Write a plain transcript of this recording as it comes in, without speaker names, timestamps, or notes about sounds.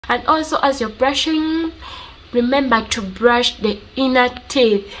And also, as you're brushing, remember to brush the inner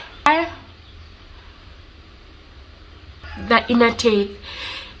teeth. The inner teeth.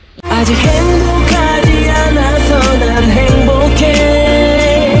 아직 행복하지 않아서 난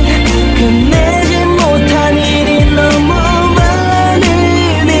행복해. 끝내지 못한 일이 너무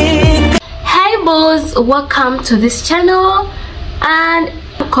많으니까. Hi boys, welcome to this channel, and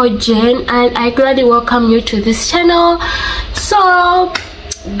I'm called Jen, and I gladly welcome you to this channel. So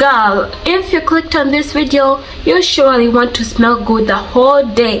girl, if you clicked on this video, you surely want to smell good the whole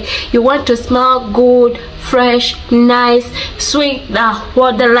day. You want to smell good, fresh, nice, sweet, the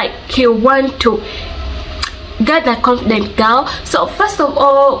whole day, like you want to get that confident girl. So first of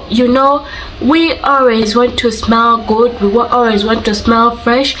all, you know, we always want to smell good, we always want to smell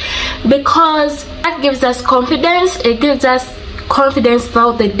fresh, because that gives us confidence. It gives us confidence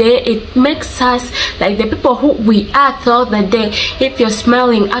throughout the day. It makes us like the people who we are throughout the day, if you're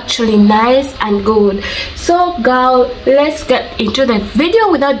smelling actually nice and good. So girl, let's get into the video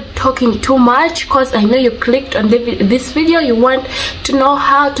without talking too much, because I know you clicked on this video, you want to know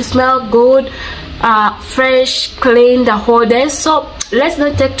how to smell good, fresh, clean the whole day. So let's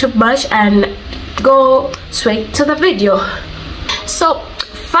not take too much and go straight to the video. So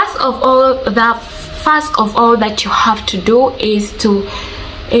first of all that you have to do is to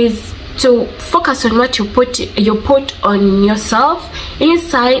focus on what you put on yourself,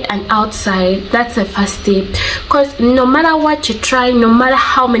 inside and outside. That's the first step, because no matter what you try, no matter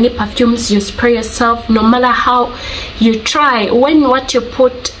how many perfumes you spray yourself, no matter how you try, when what you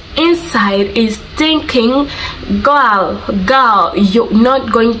put inside is stinking, girl, you're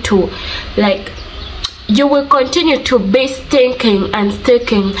not going to, like, you will continue to be stinking and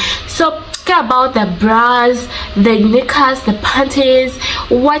stinking. So care about the bras, the knickers, the panties,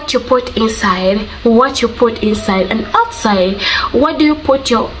 what you put inside, and outside. What do you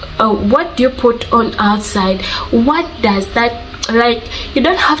put on outside? What does that, like, you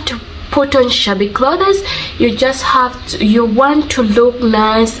don't have to put on shabby clothes, you just have to, you want to look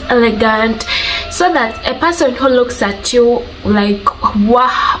nice, elegant, so that a person who looks at you, like,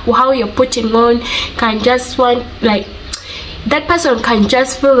 how you're putting on, can just want, like, that person can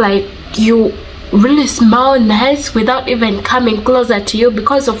just feel like you really smell nice without even coming closer to you,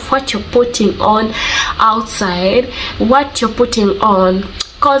 because of what you're putting on outside, what you're putting on.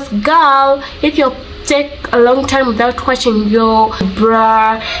 Because girl, if you take a long time without washing your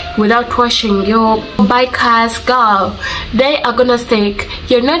bra, without washing your bikers, girl, they are gonna stick.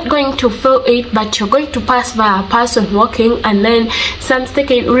 You're not going to feel it, but you're going to pass by a person walking and then some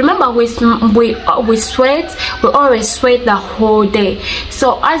sticking. Remember, we sweat, we always sweat the whole day.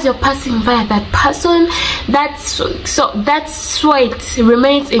 So as you're passing by that person, that sweat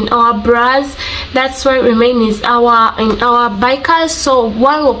remains in our bras, that sweat remains in our bikers. So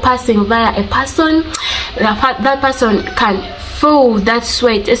while we're passing by a person, that person can feel that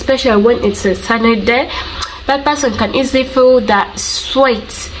sweat, especially when it's a sunny day. That person can easily feel that sweat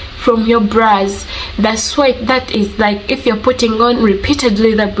from your bras, the sweat that is, like, if you're putting on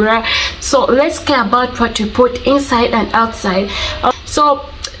repeatedly the bra. So let's care about what you put inside and outside. So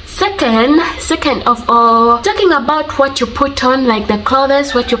second of all, talking about what you put on, like the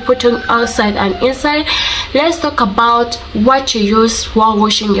clothes, what you put on outside and inside, let's talk about what you use while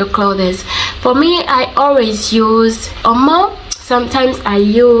washing your clothes. For me, I always use Omo. Sometimes I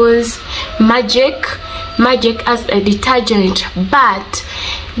use magic as a detergent, but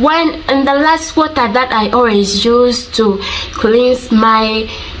when in the last water that I always use to cleanse my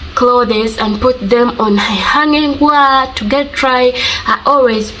clothes and put them on hanging wire to get dry, I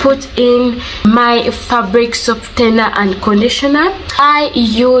always put in my fabric softener and conditioner. I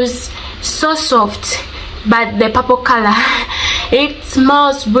use So Soft, but the purple color. It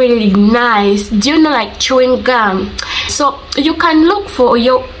smells really nice. Do you know, like chewing gum? So you can look for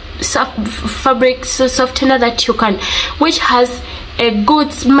your fabric softener that you can, which has a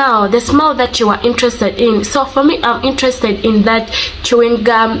good smell, the smell that you are interested in. So for me, I'm interested in that chewing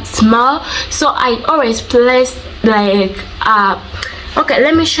gum smell, so I always place, like, okay,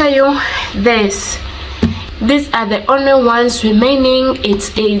 let me show you this. These are the only ones remaining. It's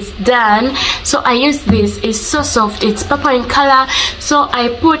done. So I use this. It's So Soft, it's purple in color. So I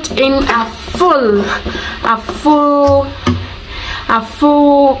put in a full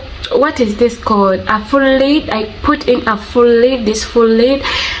what is this called, a full lid. I put in a full lid, this full lid,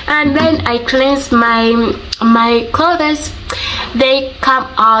 and then I cleanse my clothes. They come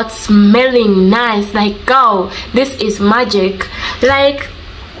out smelling nice, like, girl, this is magic. Like,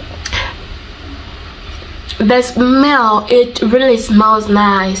 the smell, it really smells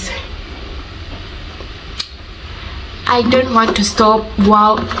nice. I don't want to stop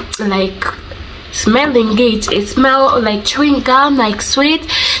while like smelling it. It smells like chewing gum, like sweet.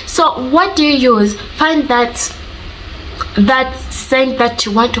 So what do you use? Find that scent that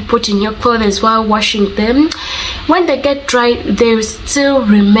you want to put in your clothes while washing them. When they get dry, they still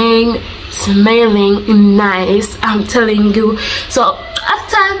remain smelling nice, I'm telling you. So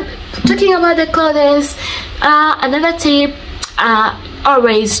after talking about the clothes, another tip,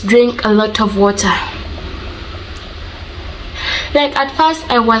 always drink a lot of water. Like at first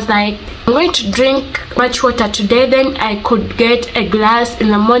I was like, I'm going to drink much water today, then I could get a glass in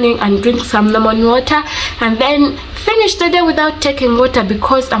the morning and drink some lemon water, and then finish the day without taking water,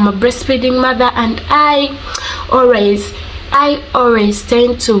 because I'm a breastfeeding mother and I always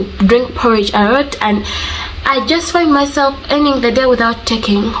tend to drink porridge a lot, and I just find myself ending the day without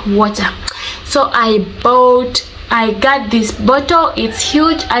taking water. So I got this bottle. It's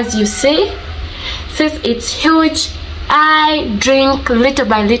huge, as you see. Since it's huge, I drink little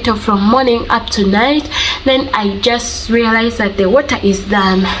by little from morning up to night. Then I just realized that the water is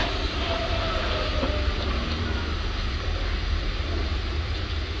done.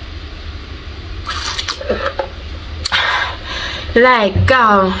 Like,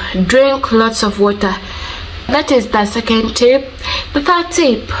 girl, drink lots of water. That is the second tip. The third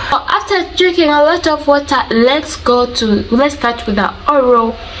tip, after drinking a lot of water, let's start with the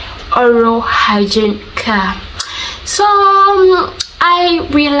oral hygiene care. So I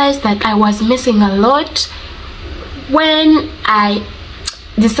realized that I was missing a lot when I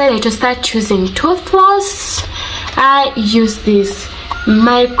decided to start using toothfloss. I use this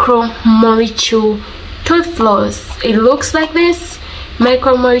micro molecule toothfloss. It looks like this,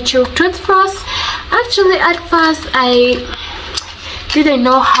 micro molecule toothfloss. Actually, at first I didn't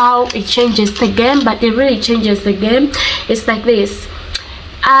know how it changes the game, but it really changes the game. It's like this.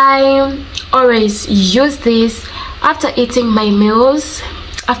 I always use this after eating my meals,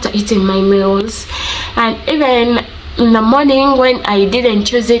 and even in the morning when I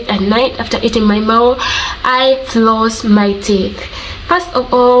didn't use it at night after eating my meal, I floss my teeth. First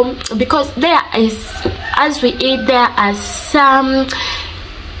of all, because as we eat, there are some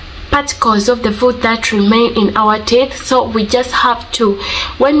particles of the food that remain in our teeth, so we just have to,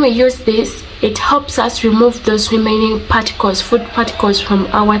 when we use this, it helps us remove those remaining particles, food particles, from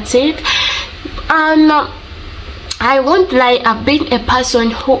our teeth. And I won't lie, I've been a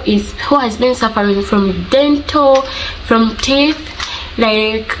person who has been suffering from teeth.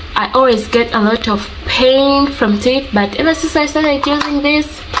 Like, I always get a lot of pain from teeth, but ever since I started using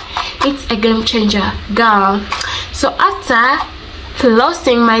this, it's a game changer, girl. So after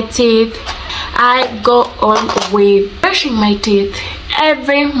flossing my teeth, I go on with brushing my teeth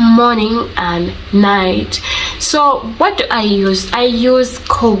every morning and night. So what do I use? I use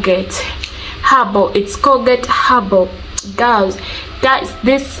Colgate Herbal. It's Colgate Herbal. Guys,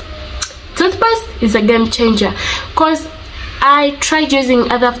 this toothpaste is a game changer, because I tried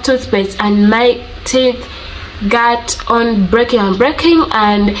using other toothpaste and my teeth got on breaking,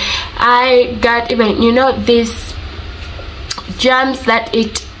 and I got even, you know, these germs that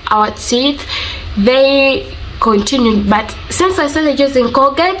eat our teeth, they continued. But since I started using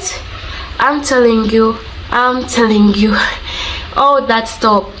Colgate, I'm telling you, all that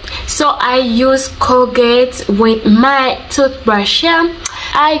stopped. So I use Colgate with my toothbrush.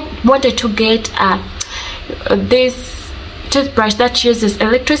 I wanted to get this toothbrush that uses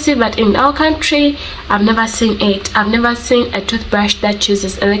electricity, but in our country I've never seen it. I've never seen a toothbrush that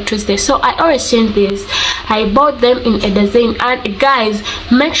uses electricity, so I always change this. I bought them in a dozen. And guys,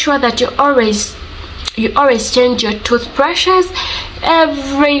 make sure that you always change your toothbrushes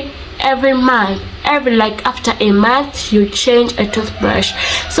every month. Like after a month you change a toothbrush.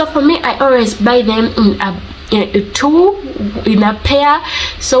 So for me, I always buy them in a pair.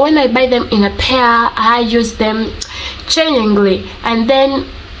 So when I buy them in a pair, I use them changingly, and then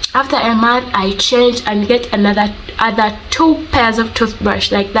after a month I change and get other 2 pairs of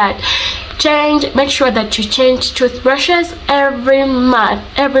toothbrush, like that. Make sure that you change toothbrushes every month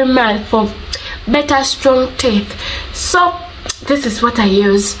for better strong teeth. So this is what I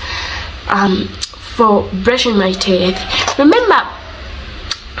use for brushing my teeth. Remember,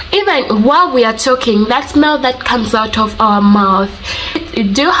 even while we are talking, that smell that comes out of our mouth,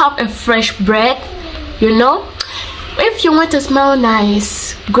 it do have a fresh breath, you know. If you want to smell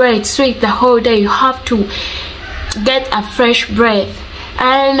nice, great, sweet the whole day, you have to get a fresh breath.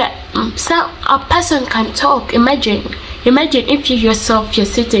 And so a person can talk. Imagine if you yourself, you're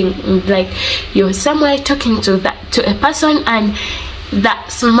sitting, like you're somewhere talking to a person, and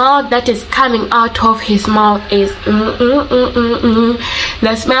that smell that is coming out of his mouth is the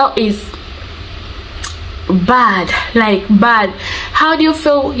smell is bad, like bad. How do you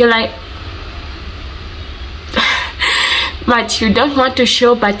feel? You're like, but you don't want to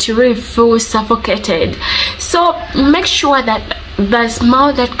show, but you really feel suffocated. So make sure that the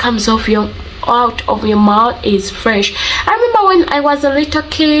smell that comes out of your mouth is fresh. I remember when I was a little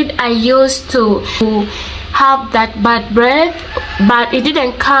kid, I used to have that bad breath, but it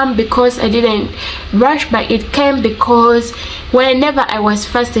didn't come because I didn't brush, but it came because whenever I was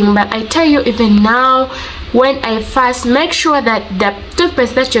fasting. But I tell you, even now when I fast, make sure that the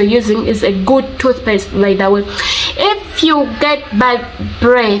toothpaste that you're using is a good toothpaste, by the way. If you get bad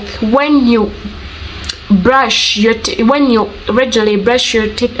breath when you brush your when you regularly brush your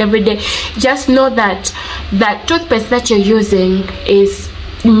teeth every day, just know that that toothpaste that you're using is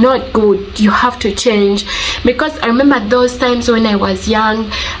not good. You have to change, because I remember those times when I was young,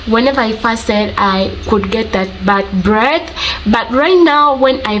 whenever I fasted, I could get that bad breath, but right now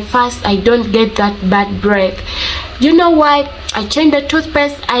when I fast, I don't get that bad breath. You know why? I changed the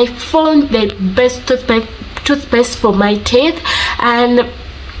toothpaste. I found the best toothpaste for my teeth, and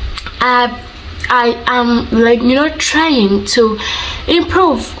I am, like, you know, trying to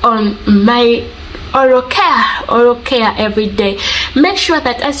improve on my oral care every day. Make sure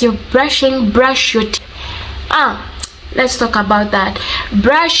that as you're brushing, brush your teeth. Let's talk about that.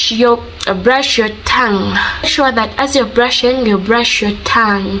 Brush your tongue. Make sure that as you're brushing, you brush your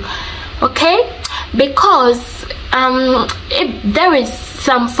tongue, okay? Because if there is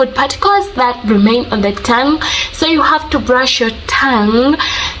some food particles that remain on the tongue, so you have to brush your tongue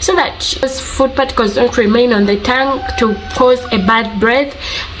so that those food particles don't remain on the tongue to cause a bad breath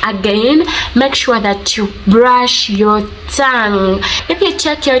again. Make sure that you brush your tongue. If you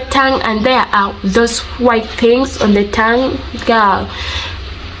check your tongue and there are those white things on the tongue, girl,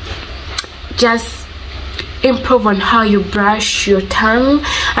 just improve on how you brush your tongue.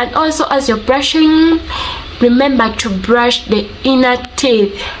 And also, as you're brushing, remember to brush the inner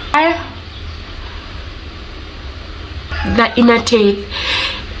teeth. The inner teeth.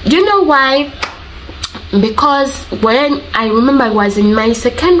 Do you know why? Because when I remember I was in my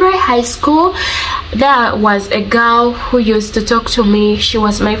secondary high school, there was a girl who used to talk to me. She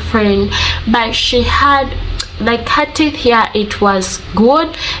was my friend, but she had, like, her teeth here, it was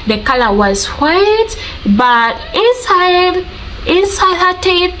good, the color was white, but inside her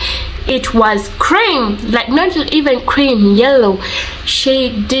teeth it was cream, like not even cream, yellow.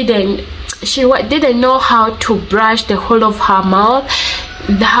 She didn't know how to brush the whole of her mouth.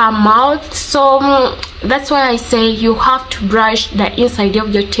 So that's why I say you have to brush the inside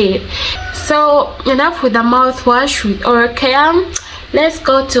of your teeth. So enough with the mouthwash, with oral care. Let's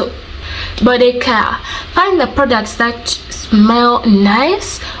go to body care. Find the products that smell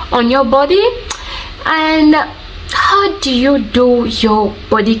nice on your body. And how do you do your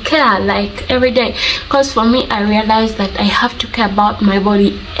body care, like every day? Because for me, I realized that I have to care about my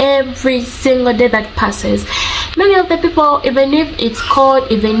body every single day that passes. Many of the people, even if it's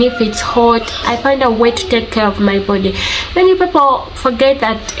cold, even if it's hot, I find a way to take care of my body. Many people forget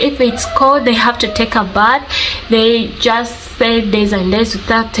that if it's cold, they have to take a bath. They just stay days and days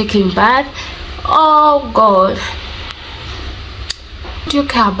without taking bath. Oh God, do you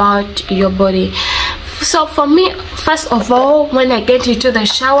care about your body? So for me, first of all, when I get into the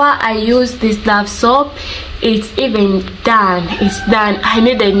shower, I use this Dove soap. It's even done. It's done. I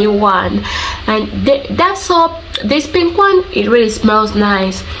need a new one. And that soap, this pink one, it really smells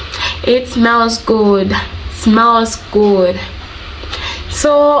nice. It smells good. Smells good.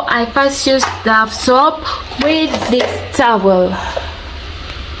 So I first use Dove soap with this towel.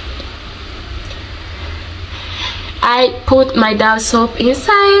 I put my Dove soap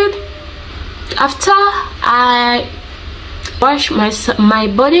inside. After I wash my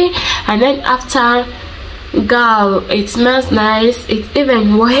body, and then after, girl, it smells nice, it's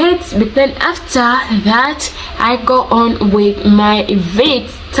even wet. But then after that, I go on with my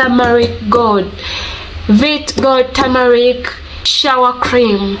Veet Gold Turmeric shower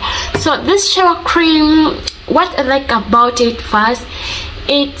cream. So this shower cream, what I like about it, first,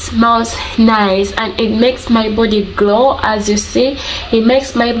 it smells nice and it makes my body glow. As you see, it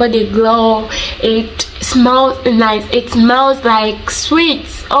makes my body glow. It smells nice. It smells like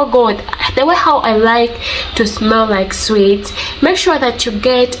sweets. Oh God, the way how I like to smell like sweets. Make sure that you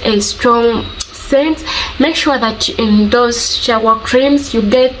get a strong scent. Make sure that in those shower creams you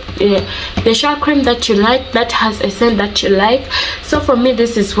get the shower cream that you like, that has a scent that you like. So for me,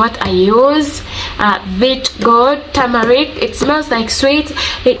 this is what I use. Veet Gold Turmeric. It smells like sweet.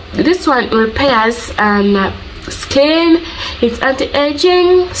 This one repairs skin. It's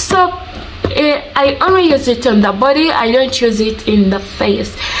anti-aging. So I only use it on the body. I don't use it in the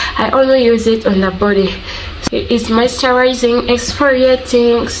face. I only use it on the body. It's moisturizing,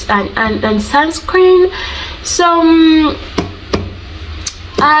 exfoliating, and sunscreen. So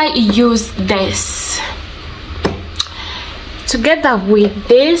I use this together with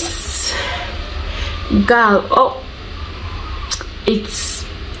this. Girl, oh, it's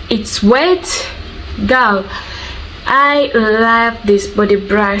wet. Girl, I love this body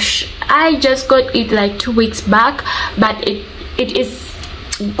brush. I just got it like 2 weeks back, but it is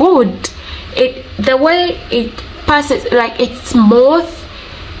good. The way it passes, like it's smooth,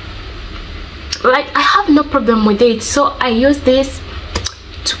 like I have no problem with it. So I use this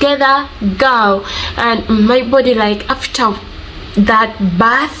together, girl, and my body, like after that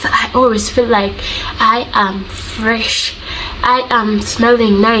bath, I always feel like I am fresh, I am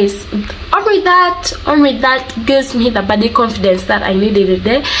smelling nice. Only that gives me the body confidence that I needed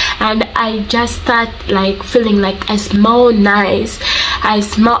today, and I just start like feeling like I smell nice. I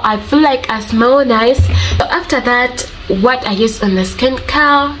feel like I smell nice. So after that, what I use on the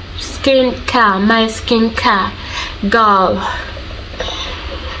skincare, my skincare, girl.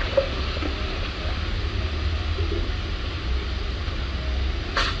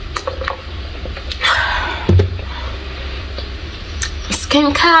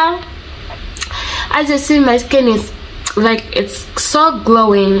 Skincare, as you see, my skin is like, it's so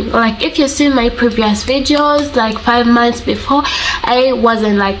glowing. Like if you see my previous videos like 5 months before, I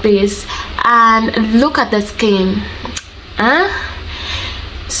wasn't like this, and look at the skin.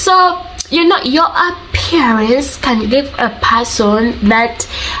 So you know, your appearance can give a person that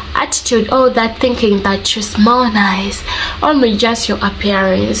attitude or that thinking that you smell nice, only just your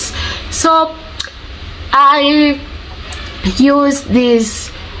appearance. So I use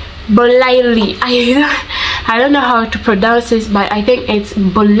this girly. I don't know how to pronounce this, but I think it's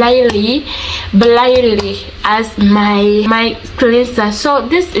girly as my cleanser. So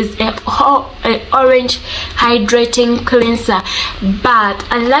this is a orange hydrating cleanser, but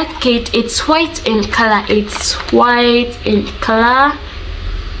I like it. It's white in color.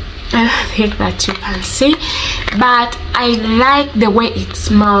 I don't think that you can see, but I like the way it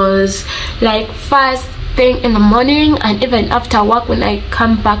smells. Like first thing in the morning and even after work, when I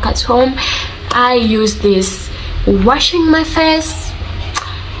come back at home, I use this, washing my face,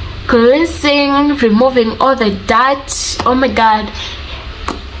 cleansing, removing all the dirt. Oh my god,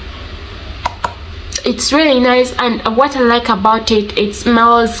 it's really nice. And what I like about it, it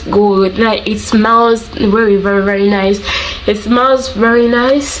smells good. Like it smells very nice. It smells very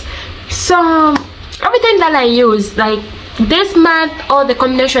nice. So everything that I use, like this month, or the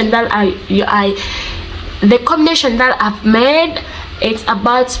combination that the combination that I've made, it's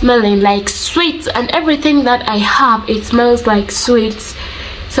about smelling like sweets, and everything that I have, it smells like sweets.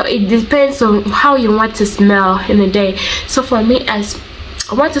 So it depends on how you want to smell in a day. So for me, I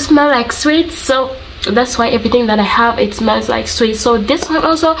want to smell like sweets, so that's why everything that I have, it smells like sweet. So this one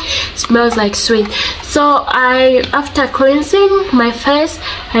also smells like sweet. So after cleansing my face,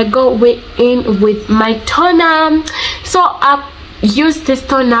 I go in with my toner. So I've used this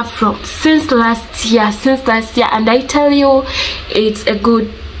toner since last year, and I tell you, it's a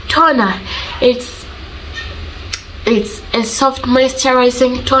good toner. It's a soft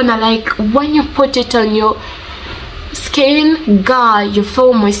moisturizing toner. Like when you put it on your skin, girl, you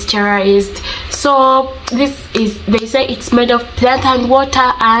feel moisturized. So this is, they say it's made of plant and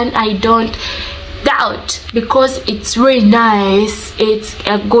water, and I don't doubt, because it's really nice. It's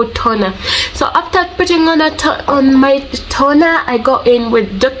a good toner. So after putting on my toner, I go in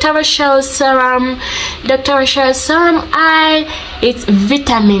with Dr. Rachel's serum. Dr. Rachel's serum, it's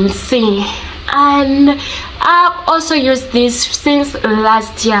vitamin C, and I've also used this since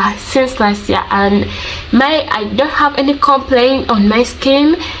last year, and I don't have any complaint on my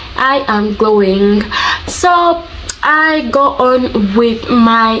skin. I am glowing. So I go on with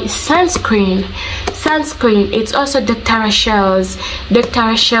my sunscreen. It's also Dr. Rachel's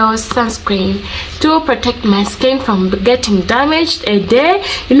sunscreen to protect my skin from getting damaged a day.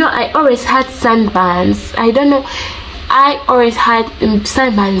 You know, I always had sunburns. I don't know, I always had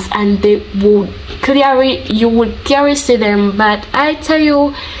sunburns, and you would clearly see them. But I tell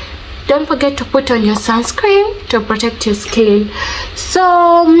you, don't forget to put on your sunscreen to protect your skin. So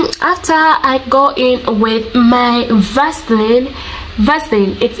after, I go in with my Vaseline.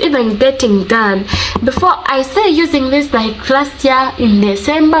 It's even getting done. Before, I started using this like last year in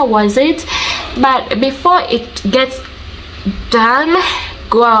December, was it? But before it gets done,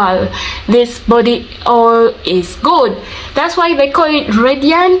 girl, this body oil is good. That's why they call it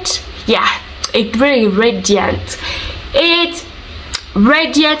radiant. Yeah, it's really radiant. It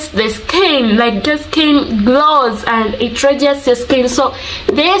radiates the skin, like the skin glows and it radiates the skin. So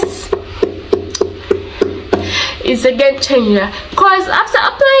this is a game changer, because after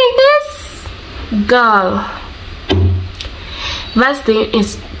applying this, girl, Vaseline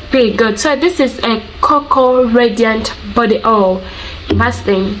is pretty good. So this is a Cocoa Radiant Body Oil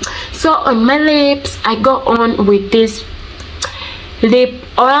Vaseline. So on my lips, I go on with this lip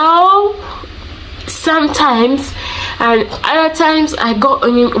oil sometimes, and other times I go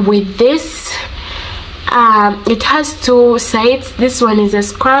on with this. It has two sides. This one is a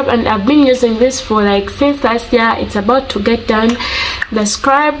scrub, and I've been using this for like since last year. It's about to get done. The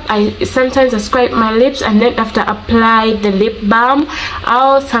scrub, I sometimes scrub my lips, and then after apply the lip balm,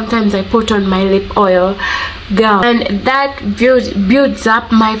 or sometimes I put on my lip oil, girl, and that builds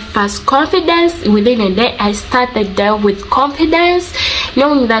up my first confidence. Within a day, I started there with confidence,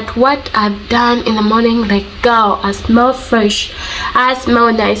 knowing that what I've done in the morning, like, girl, I smell fresh, I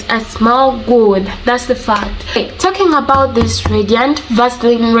smell nice, I smell good. That's the fact. Okay, talking about this Radiant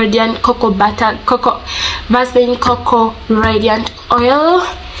Vaseline Radiant Vaseline Cocoa Radiant Oil,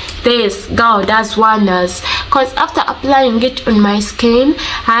 this, girl, does wonders, because after applying it on my skin,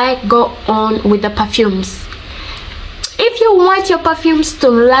 I go on with the perfumes. If you want your perfumes to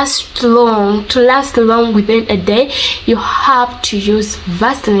last long within a day, you have to use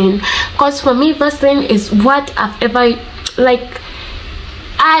Vaseline, because for me, Vaseline is what I've ever, like,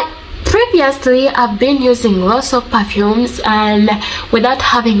 previously I've been using lots of perfumes and without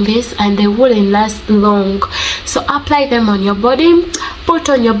having this, and they wouldn't last long. So apply them on your body, put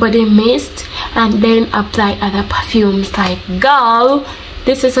on your body mist, and then apply other perfumes. Like, girl,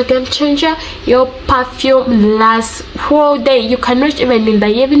 this is a game changer. Your perfume lasts whole day. You can reach even in the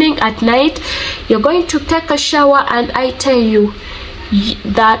evening, at night. You're going to take a shower, and I tell you,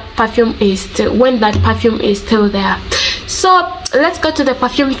 that perfume is still, when that perfume is still there. So let's go to the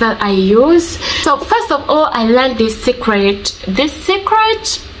perfumes that I use. So first of all, I learned this secret,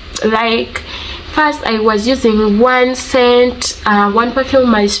 like, first I was using one scent, one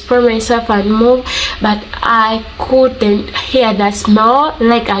perfume I spray myself and move, but I couldn't hear that smell.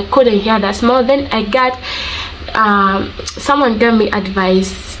 Then I got someone gave me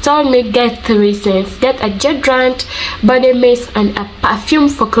advice, told me get 3 scents, get a deodorant, body mist, and a perfume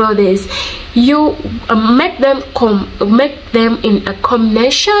for clothes. You make them in a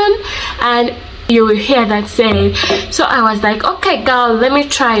combination, and you will hear that scent. So I was like, okay, girl, let me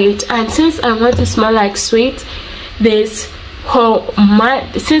try it. And since I want to smell like sweet this whole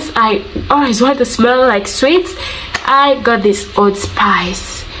month, since I always want to smell like sweets, I got this Old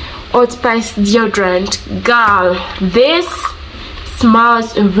Spice deodorant. Girl, this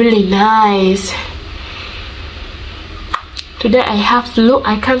smells really nice. Today I have flu,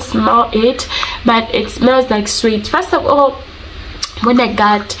 I can't smell it, but it smells like sweet. First of all, when I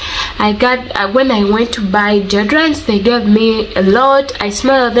went to buy deodorants, they gave me a lot. I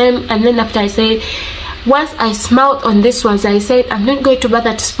smelled them, and then after I said, once I smelled on this ones, I said, I'm not going to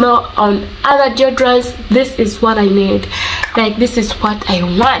bother to smell on other deodorants. This is what I need, like, this is what I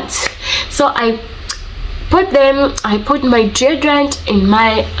want. So I put my deodorant in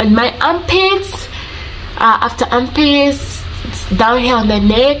my armpits, after armpits, down here on the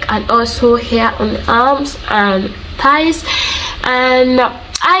neck, and also here on the arms and thighs, and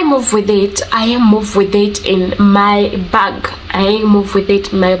I move with it in my bag.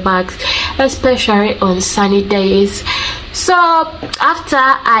 Especially on sunny days. So after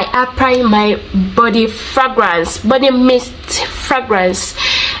I apply my body mist fragrance,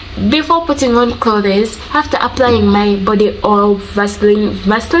 before putting on clothes, after applying my body oil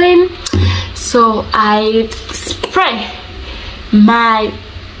Vaseline, so I spray my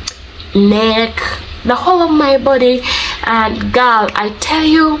neck, the whole of my body, and girl, I tell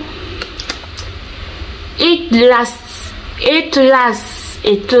you, it lasts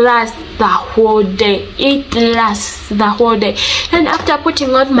the whole day. And after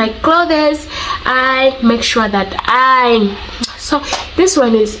putting on my clothes, I make sure that so this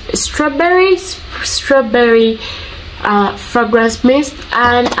one is strawberry fragrance mist,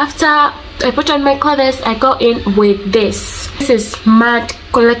 and after I put on my clothes, I go in with this is smart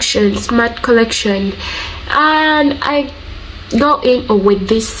collection, and I go in with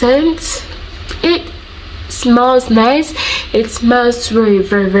this scent. It smells nice, it smells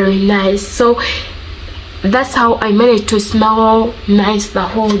very nice. So that's how I manage to smell nice the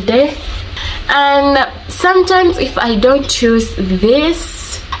whole day. And sometimes if I don't choose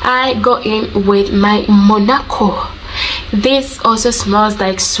this, I go in with my Monaco. This also smells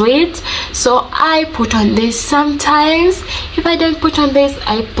like sweet, so I put on this sometimes. If I don't put on this,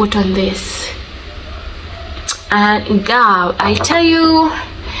 I put on this. And girl, I tell you,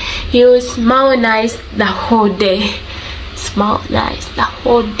 you smell nice the whole day.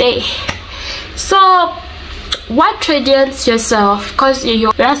 So what radiates yourself, because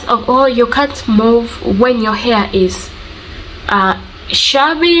last of all, you can't move when your hair is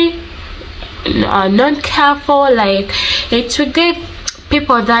shabby, not careful. Like, it will give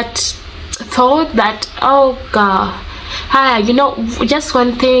people that thought that, oh god, hi, just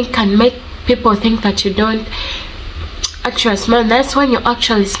one thing can make people think that you don't actually smell nice when you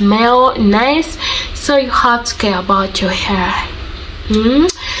actually smell nice. So you have to care about your hair.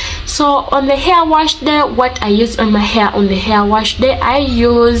 So on the hair wash day, what I use on my hair on the hair wash day, I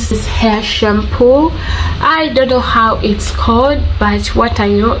use this hair shampoo. I don't know how it's called, but what I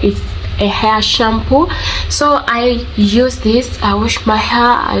know is a hair shampoo. So I use this. I wash my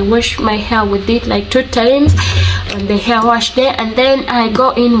hair with it like 2 times on the hair wash day, and then I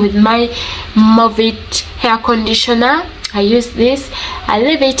go in with my Move It hair conditioner. I use this. I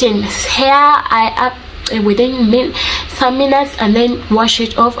leave it in hair. I up within some minutes, and then wash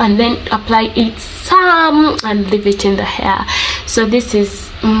it off, and then apply it some and leave it in the hair. So this is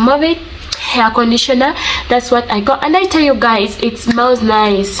Move It hair conditioner. That's what I got, and I tell you guys, it smells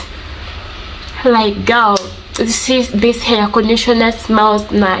nice. Like, girl, this hair conditioner smells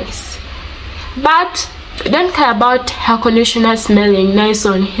nice. But don't care about hair conditioner smelling nice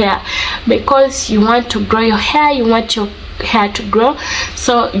on hair, because you want to grow your hair, you want your hair to grow,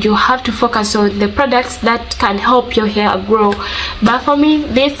 so you have to focus on the products that can help your hair grow. But for me,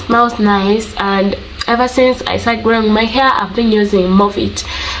 this smells nice, and ever since I started growing my hair, I've been using Move It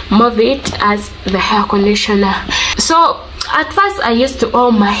as the hair conditioner. So at first I used to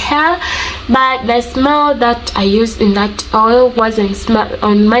oil my hair, but the smell that I used in that oil wasn't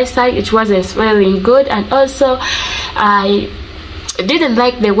on my side, it wasn't smelling good, and also I didn't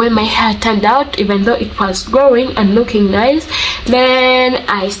like the way my hair turned out, even though it was growing and looking nice. Then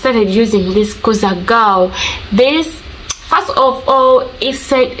I started using this Kuza Girl. This, first of all, its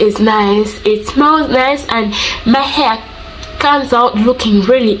scent is nice, it smells nice, and my hair comes out looking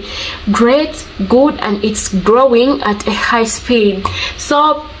really great, good, and it's growing at a high speed.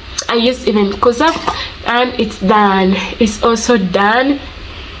 So I used even Kuza, and it's done. It's also done.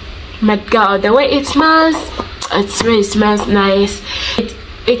 But girl, the way it smells, it really smells nice.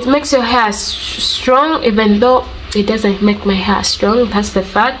 It makes your hair strong, even though it doesn't make my hair strong, that's the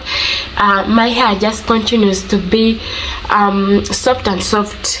fact. My hair just continues to be soft and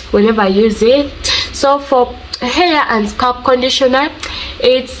soft whenever I use it. So for hair and scalp conditioner,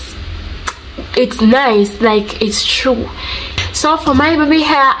 it's nice, like, it's true. So for my baby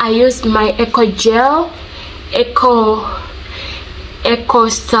hair, I use my Eco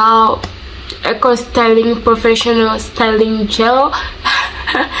Styling Professional Styling Gel.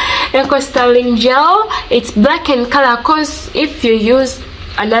 Eco Styling Gel. It's black in color, because if you use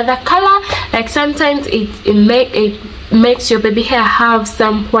another color, like, sometimes it makes your baby hair have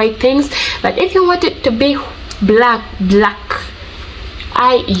some white things. But if you want it to be black,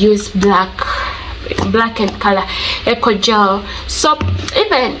 I use black in color Eco Gel. So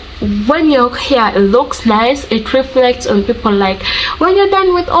even when your hair looks nice, it reflects on people. Like, when you're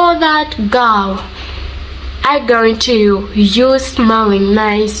done with all that, girl, I guarantee you smelling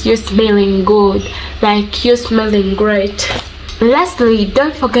nice, you smelling good, like, you smelling great. Lastly,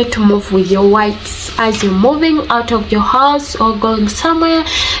 don't forget to move with your wipes. As you're moving out of your house or going somewhere,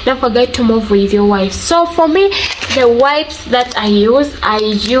 don't forget to move with your wipes. So for me, the wipes that I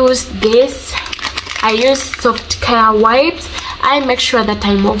use this. I use soft care wipes. I make sure that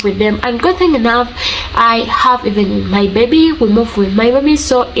I move with them, and good thing enough, I have even my baby. We move with my baby,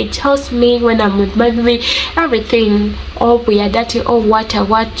 so it helps me when I'm with my baby. Everything, or we are dirty, or what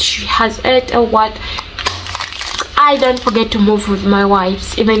she has ate, or what, I don't forget to move with my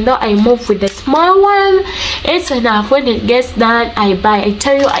wipes. Even though I move with the small one, it's enough. When it gets done, I buy. I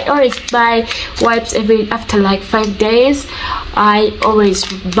tell you, I always buy wipes after like 5 days. I always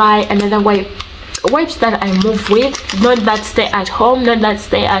buy another wipes that I move with, not that stay at home, not that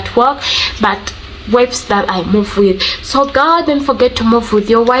stay at work, but wipes that I move with. So girl, don't forget to move with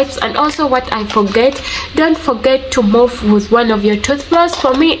your wipes. And also, what I forget, don't forget to move with one of your toothfloss.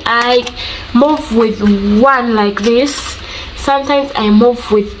 For me, I move with one like this. Sometimes I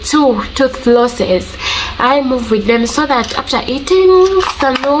move with 2 toothflosses. I move with them so that after eating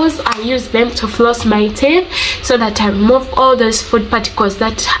some meals, I use them to floss my teeth, so that I remove all those food particles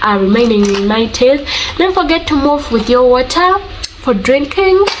that are remaining in my teeth. Don't forget to move with your water for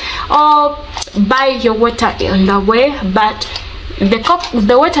drinking, or buy your water on the way. But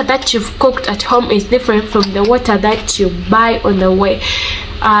the water that you've cooked at home is different from the water that you buy on the way.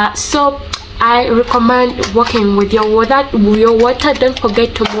 So I recommend working with your water. Don't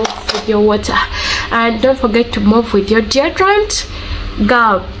forget to move with your water, and don't forget to move with your deodorant.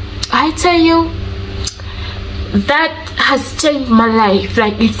 Girl, I tell you, that has changed my life.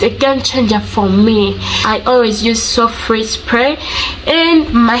 Like, it's a game changer for me. I always use soft free spray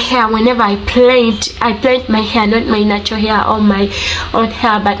in my hair whenever I plant my hair, not my natural hair or my own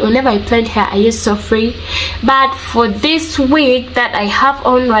hair, but whenever I plant hair I use soft free. But for this wig that I have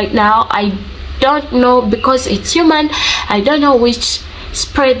on right now, I don't know, because it's human, I don't know which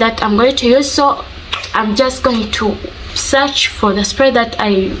spray that I'm going to use, so I'm just going to search for the spray that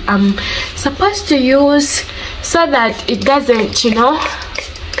I am supposed to use so that it doesn't, you know.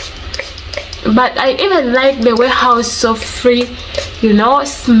 But I even like the way how soft free, you know,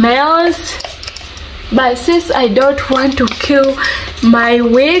 smells. But since I don't want to kill my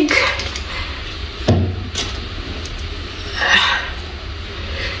wig,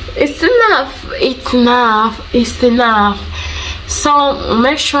 it's enough. So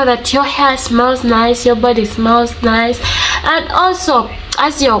make sure that your hair smells nice, your body smells nice, and also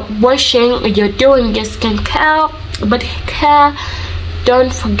as you're washing, you're doing your skincare, but care,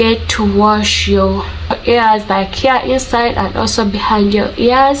 don't forget to wash your ears, like here inside and also behind your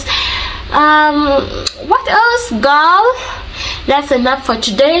ears. What else, girl? That's enough for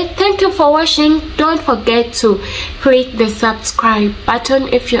today. Thank you for watching. Don't forget to click the subscribe button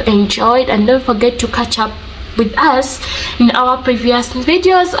if you enjoyed, and don't forget to catch up with us in our previous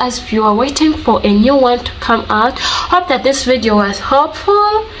videos as you are waiting for a new one to come out. Hope that this video was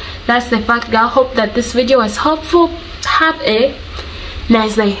helpful. That's the fact, girl. Hope that this video was helpful. Have a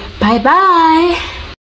nice day. Bye bye.